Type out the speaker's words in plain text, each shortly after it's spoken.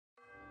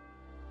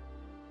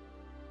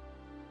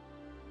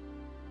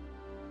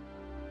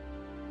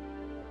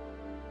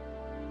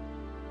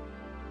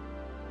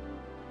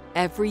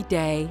Every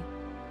day,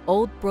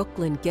 Old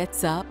Brooklyn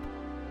gets up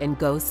and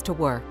goes to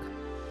work.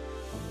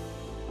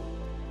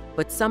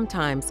 But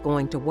sometimes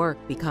going to work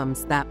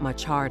becomes that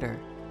much harder.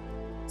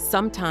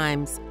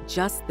 Sometimes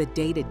just the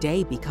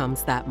day-to-day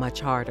becomes that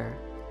much harder.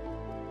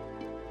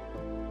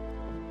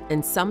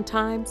 And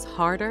sometimes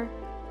harder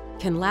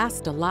can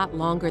last a lot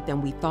longer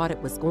than we thought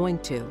it was going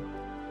to.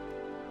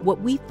 What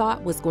we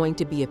thought was going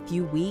to be a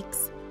few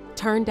weeks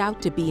turned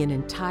out to be an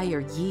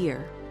entire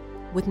year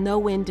with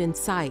no end in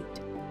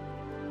sight.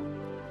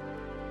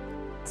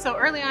 So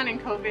early on in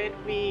COVID,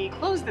 we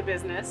closed the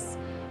business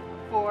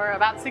for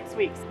about 6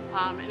 weeks.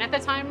 And at the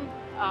time,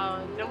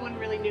 no one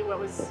really knew what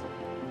was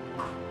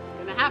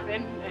going to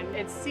happen. And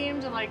it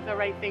seemed like the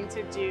right thing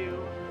to do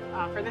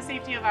for the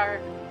safety of our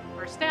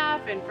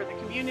staff and for the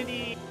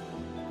community.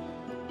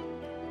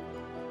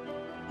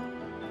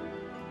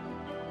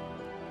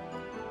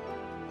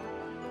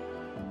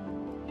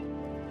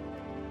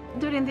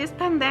 During this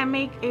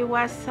pandemic, it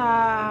was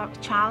a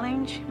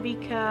challenge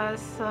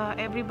because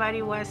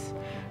everybody was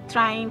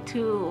trying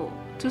to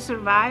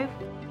survive.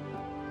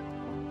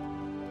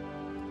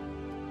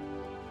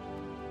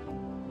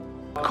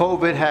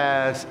 COVID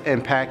has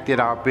impacted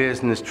our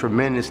business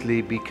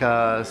tremendously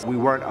because we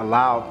weren't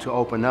allowed to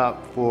open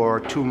up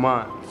for 2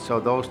 months. So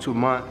those 2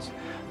 months,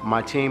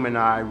 my team and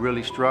I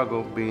really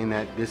struggled, being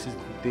that this is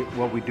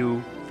what we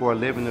do for a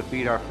living to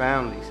feed our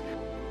families.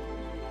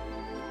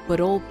 But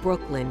Old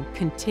Brooklyn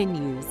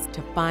continues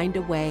to find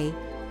a way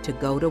to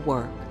go to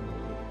work.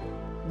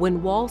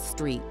 When Wall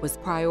Street was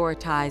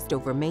prioritized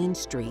over Main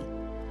Street,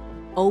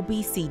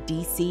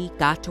 OBCDC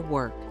got to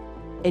work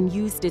and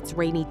used its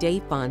rainy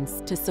day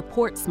funds to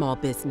support small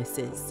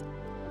businesses.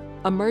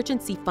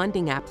 Emergency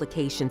funding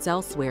applications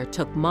elsewhere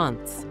took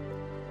months.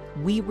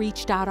 We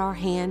reached out our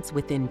hands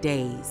within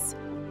days.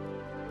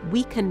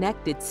 We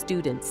connected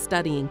students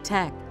studying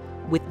tech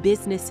with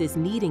businesses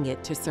needing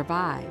it to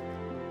survive.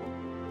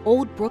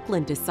 Old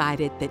Brooklyn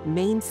decided that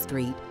Main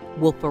Street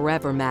will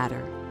forever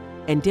matter,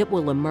 and it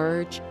will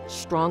emerge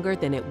stronger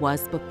than it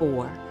was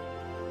before.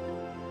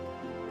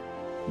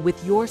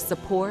 With your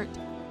support,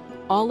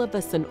 all of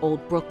us in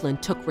Old Brooklyn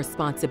took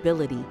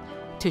responsibility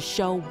to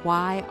show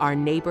why our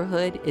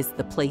neighborhood is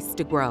the place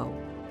to grow.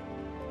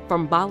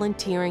 From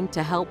volunteering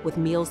to help with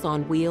Meals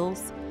on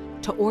Wheels,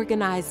 to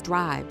organized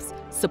drives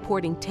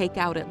supporting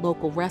takeout at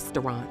local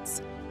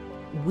restaurants,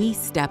 we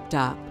stepped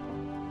up.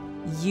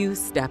 You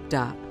stepped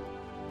up.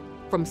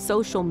 From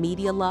social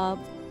media love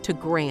to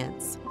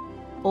grants,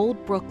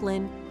 Old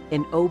Brooklyn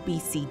and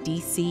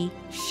OBCDC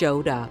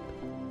showed up.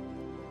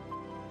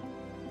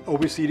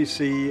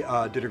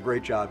 OBCDC did a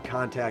great job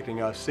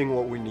contacting us, seeing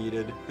what we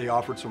needed. They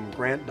offered some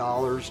grant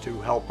dollars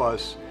to help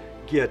us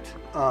get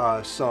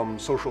some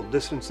social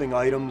distancing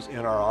items in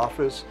our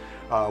office.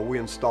 We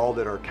installed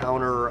at our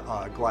counter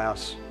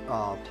glass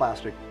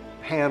plastic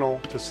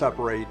panel to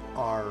separate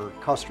our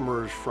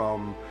customers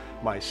from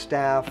my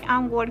staff.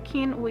 I'm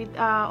working with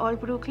Old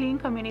Brooklyn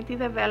Community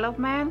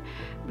Development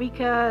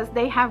because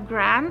they have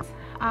grants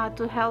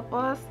to help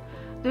us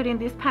during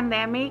this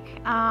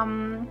pandemic.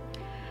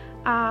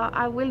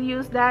 I will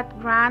use that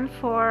grant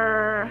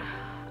for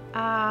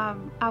a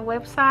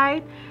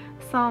website,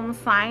 some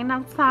sign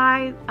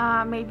outside,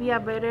 maybe a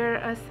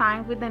better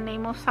sign with the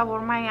name of Sabor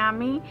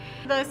Miami.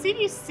 The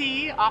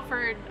CDC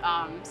offered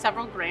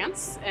several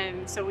grants,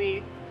 and so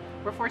we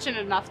were fortunate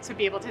enough to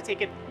be able to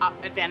take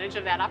advantage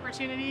of that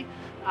opportunity.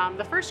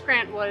 The first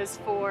grant was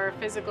for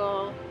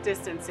physical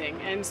distancing,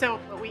 and so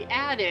what we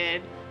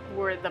added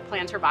were the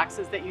planter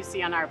boxes that you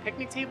see on our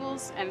picnic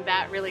tables, and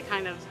that really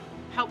kind of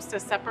helps to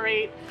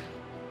separate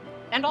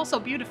and also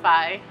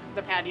beautify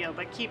the patio,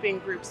 but keeping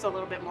groups a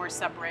little bit more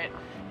separate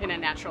in a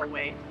natural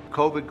way.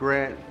 COVID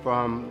grant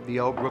from the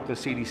Old Brooklyn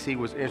CDC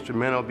was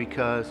instrumental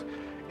because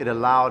it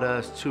allowed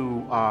us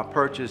to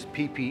purchase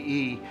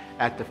PPE.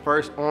 At the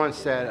first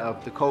onset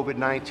of the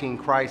COVID-19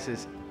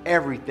 crisis,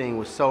 everything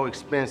was so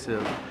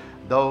expensive.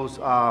 Those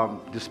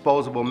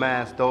disposable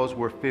masks, those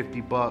were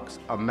 $50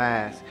 a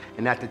mask.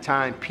 And at the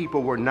time,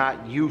 people were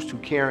not used to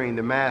carrying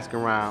the mask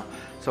around.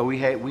 So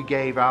we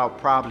gave out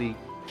probably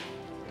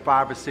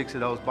 5 or 6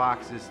 of those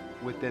boxes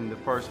within the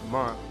first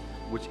month,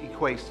 which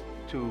equates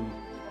to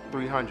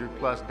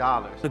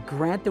 $300+. The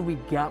grant that we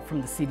got from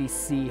the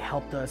CDC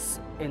helped us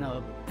in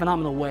a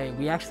phenomenal way.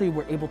 We actually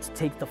were able to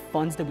take the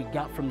funds that we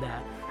got from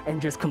that and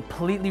just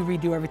completely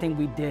redo everything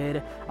we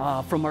did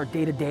from our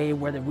day-to-day,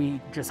 whether we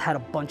just had a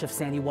bunch of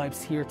sandy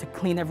wipes here to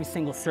clean every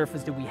single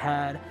surface that we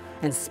had,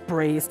 and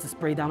sprays to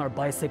spray down our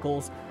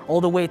bicycles,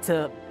 all the way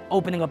to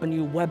opening up a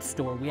new web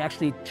store. We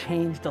actually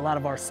changed a lot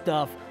of our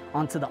stuff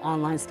onto the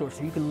online store,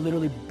 so you can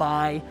literally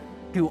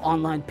do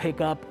online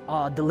pickup,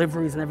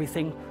 deliveries and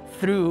everything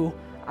through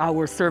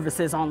our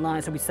services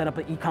online. So we set up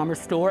an e-commerce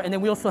store, and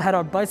then we also had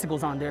our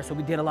bicycles on there, so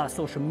we did a lot of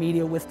social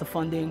media with the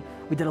funding.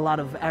 We did a lot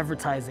of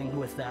advertising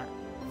with that.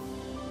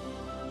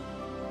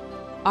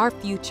 Our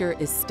future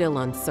is still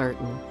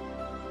uncertain,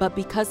 but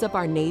because of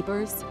our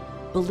neighbors,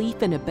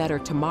 belief in a better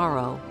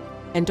tomorrow,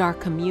 and our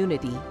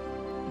community,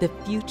 the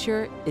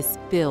future is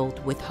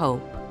filled with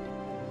hope.